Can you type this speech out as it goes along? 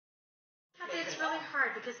it's really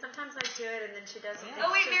hard because sometimes I do it and then she doesn't. Oh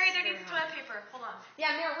wait, Mary, there needs toilet paper. Hold on.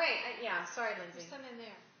 Yeah, Mary, wait. Sorry, Lindsay. There's some in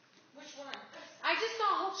there. Which one? I just saw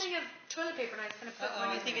a whole thing of toilet paper and I was going to put one.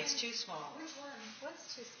 I think it's too small. Which one?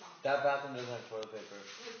 What's too small? That bathroom doesn't have toilet paper.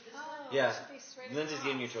 Yeah. Lindsay's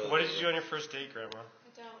getting you toilet paper. What did you do on your first date, Grandma?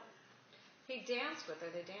 I don't. He danced with her.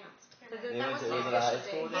 They danced. Was it a high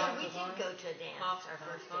school date? Yeah, we did go to a dance, our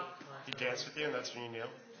first date. He danced with you, and that's when you knew?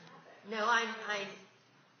 No, I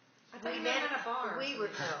thought you met at a bar. We were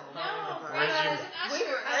We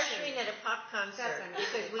were ushering at a pop concert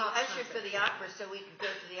because we ushered for the opera, so we could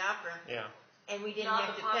go to the opera. Yeah. And we didn't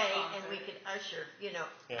have to pay, and we could usher,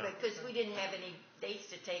 because we didn't have any dates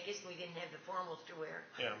to take us, and we didn't have the formals to wear.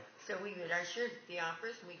 Yeah. So we would usher the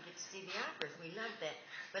operas, and we'd get to see the operas. We loved that.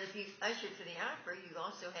 But if you ushered for the opera, you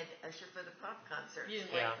also had to usher for the pop concert. You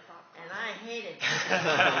didn't like the pop concert. And I hated the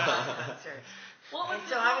pop concert. And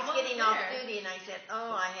so I was getting off duty, and I said,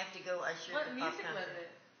 I have to go usher What the pop music concert. was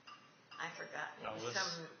it? I forgot. It was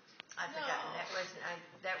Elvis? I've forgotten.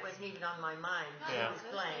 That wasn't even on my mind. Yeah. It was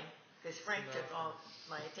playing. Because Frank took all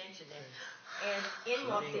my attention then. And in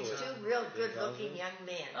walked these two real good-looking young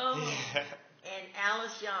men. Oh. And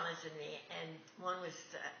Alice Giannis and me, and one was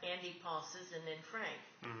Andy Paulses and then Frank.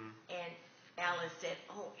 Mm-hmm. And Alice said,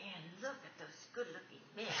 Ann, look at those good-looking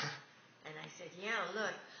men. And I said, yeah,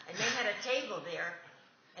 look. And they had a table there,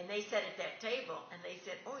 and they sat at that table, and they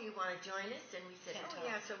said, you want to join us? And we said,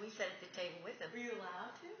 yeah. So we sat at the table with them. Were you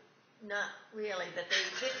allowed to? Not really, but they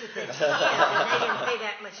visited the camp, and they didn't pay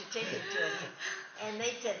that much attention to us. And they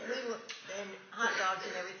said and hot dogs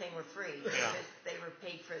and everything were free because they were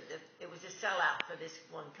paid for it was a sellout for this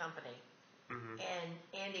one company. Mm-hmm. And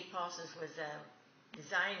Andy Paulses was a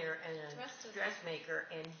designer and a dressmaker,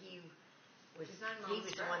 and he was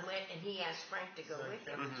the one went, and he asked Frank to go with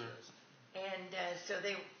him. Mm-hmm. And so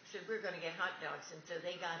they said, we're going to get hot dogs, and so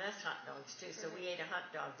they got us hot dogs too. So we ate a hot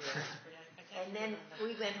dog there. And then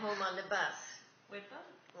we went home on the bus with them.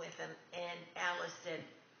 And Alice said,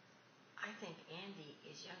 I think Andy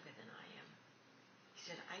is younger than I am.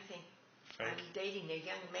 He said, I think I'm dating a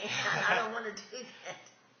young man. I don't want to do that.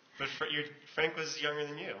 But Frank was younger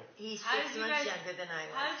than you. He's 6 months younger than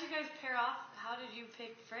I was. How did you guys pair off? How did you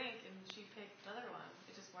pick Frank and she picked the other one?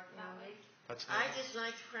 It just worked that way? I just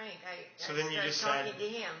liked Frank. So then you just talking to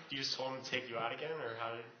him. You just told him to take you out again, or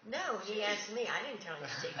how did? No, he asked me. I didn't tell him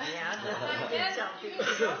to take me out. I didn't tell people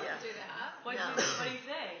to do that. What did he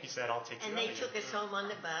say? He said, "I'll take you." And out they again. took us home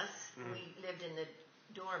on the bus. Mm-hmm. We lived in the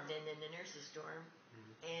dorm then, in the nurses' dorm.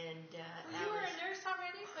 And you were a nurse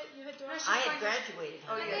already, but you had dorms. I had graduated.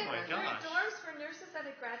 Oh my gosh! There were dorms for nurses that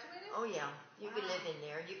had graduated. Oh yeah, you could live in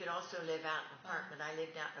there. You could also live out in an apartment. I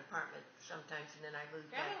lived out in an apartment sometimes, and then I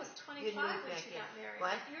moved back. Grandma was 25 when she got married.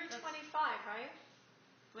 What? You were 25, right?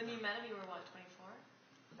 When you met him, you were what, 24?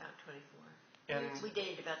 About 24. And we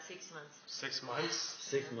dated about 6 months. 6 months.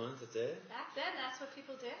 6 months. That's it. Back then, that's what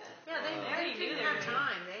people did. Yeah, they didn't have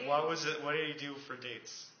time. What was it? What did he do for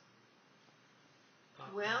dates?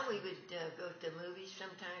 Well, we would go to movies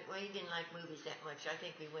sometimes. Well, he didn't like movies that much. I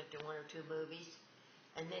think we went to 1 or 2 movies.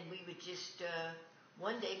 And then we would just,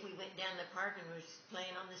 one day we went down the park and was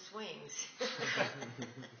playing on the swings.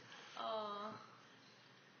 Oh.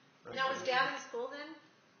 Now, was Dad in school then?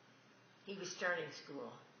 He was starting school.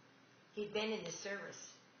 He'd been in the service.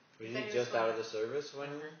 Was he just out of the service when?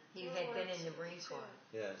 He had been in the Marine Corps.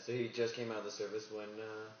 Yeah, so he just came out of the service when.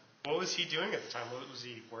 What was he doing at the time? Was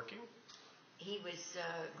he working? He was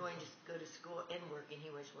going to go to school and working.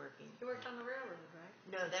 He was working. He worked on the railroad, right?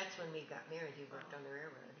 No, that's when we got married. He worked on the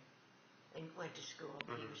railroad and went to school,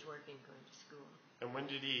 but he was working, going to school. And when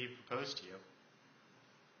did he propose to you?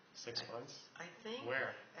 6 months? I think.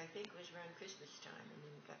 Where? I think it was around Christmas time, and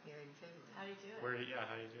then we got married in February. How do you do it?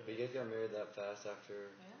 How do you do But it? you guys got married that fast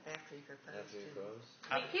after? Yeah. After he proposed. After he proposed?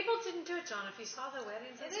 I mean, people didn't do it, John. If you saw the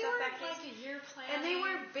weddings and They stuff were back like a year planning. and they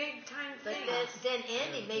were big time But things. then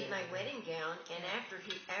Andy made my wedding gown, and after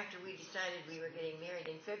we decided we were getting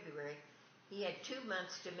married in February, he had 2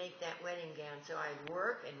 months to make that wedding gown. So I'd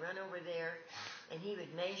work and run over there, and he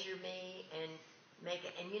would measure me and make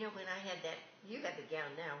it. And you know, when I had that, you got the gown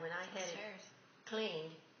now. When I had it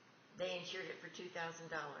cleaned, they insured it for $2,000.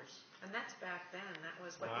 And that's back then. That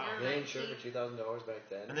was what Wow. They insured for $2,000 back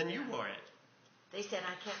then. And then you wore it. They said,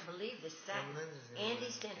 I can't believe this satin.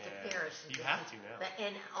 Andy sent to Paris. And You have to now.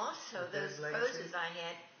 And also, those poses I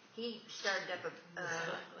had, he started up a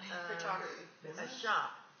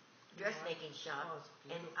shop, dressmaking shop,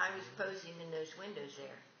 and I was posing in those windows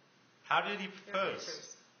there. How did he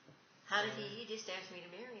propose? How did he just asked me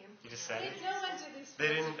to marry him. You just said it? No one did these.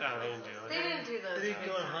 They didn't do it. They didn't do those. Did he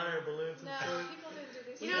go and hot air balloons and No, stuff? people didn't do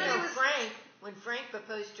these. You know, Frank, when Frank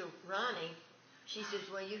proposed to Ronnie, she says,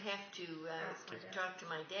 well, you have to That's my dad. talk to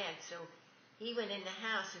my dad. So he went in the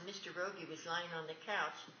house, and Mr. Rogie was lying on the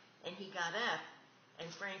couch, and he got up, and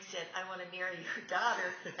Frank said, I want to marry your daughter,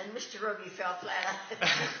 and Mr. Rogie fell flat on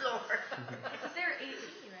the floor. Because they were 18,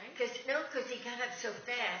 right? Because he got up so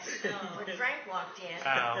fast when Frank walked in,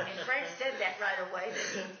 Ow. and Frank said that right away,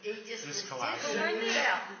 that he just was collapsed. dizzy and he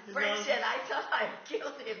fell. Frank said, I thought I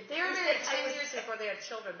killed him. They were He married said, 10 years before they had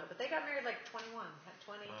children, though. But they got married like 21,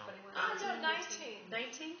 20, 21. Oh, no, 19.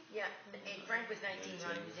 19? Yeah, and Frank was 19,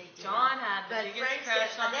 Ronnie was 18. John had the But biggest Frank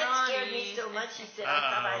crush said, on that scared Ronnie. me so much, he said, I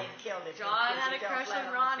thought I had killed him. John because had he a fell crush flat on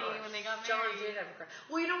the Ronnie floor. when they got John married. did have a crush.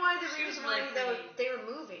 Well, you know why? The She was reason really why, though, pretty. they were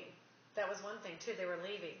moving. That was one thing, too. They were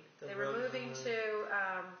leaving. They were moving to,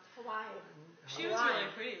 Hawaii. She was Hawaii.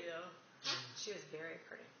 really pretty, though. She was very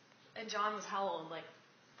pretty. And John was how old? Like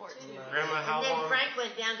 14. Grandma, how And then long? Frank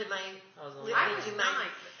went down to my, with I me was to my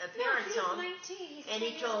 9. parents' no, home, he was 19. He's and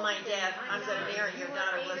he 10 told years my older dad, than me. I'm going to marry your You were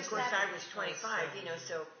daughter. 8 Well, or of course, 7. I was 25, you know,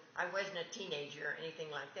 so I wasn't a teenager or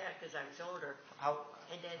anything like that because I was older. How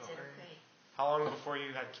And Dad said, okay, long before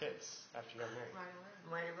you had kids after you got married? Right away.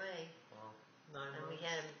 right away. Wow. And we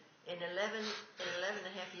had him, in 11 and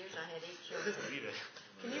a half years, I had 8 children. Believe it.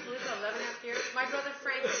 Can you believe it? 11 and a half years? My brother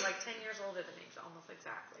Frank is like 10 years older than me, almost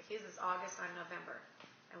exactly. His is August, I'm November.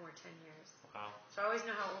 And we're 10 years. Wow. So I always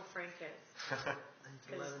know how old Frank is.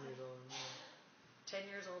 11 years old. 10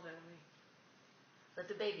 years older than me. But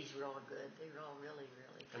the babies were all good. They were all really,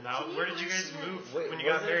 really good. And now, where did you guys move Wait, when you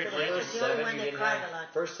got wasn't married? it for the Where first The only 7 one you that didn't cried have? a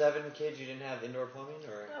lot. First 7 kids you didn't have indoor plumbing,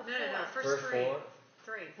 or No. First first 3. 4?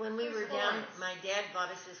 3. When we were First down, 4. my dad bought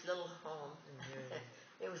us this little home.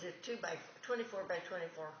 It was a 24 by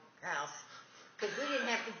 24 house. Because we didn't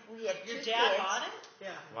have to, we had 2 Your kids. dad bought it?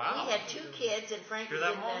 Yeah. Wow. We had 2 kids, and Frank Hear was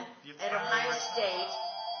that, in Mom? at Ohio State,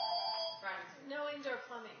 Right. No indoor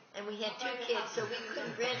plumbing. and we had 2 kids, so we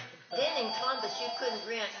couldn't rent. Then in Columbus, you couldn't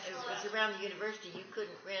rent. It was around the university. You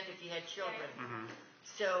couldn't rent if you had children. Mm-hmm.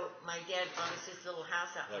 So my dad bought us this little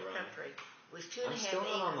house out in Yeah, the right. country. It was 2.5 I'm still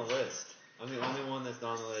acres. not on the list. I'm the only one that's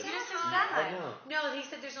not on the list. You just I said. know. No, he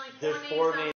said there's only 4 There's names 4 on names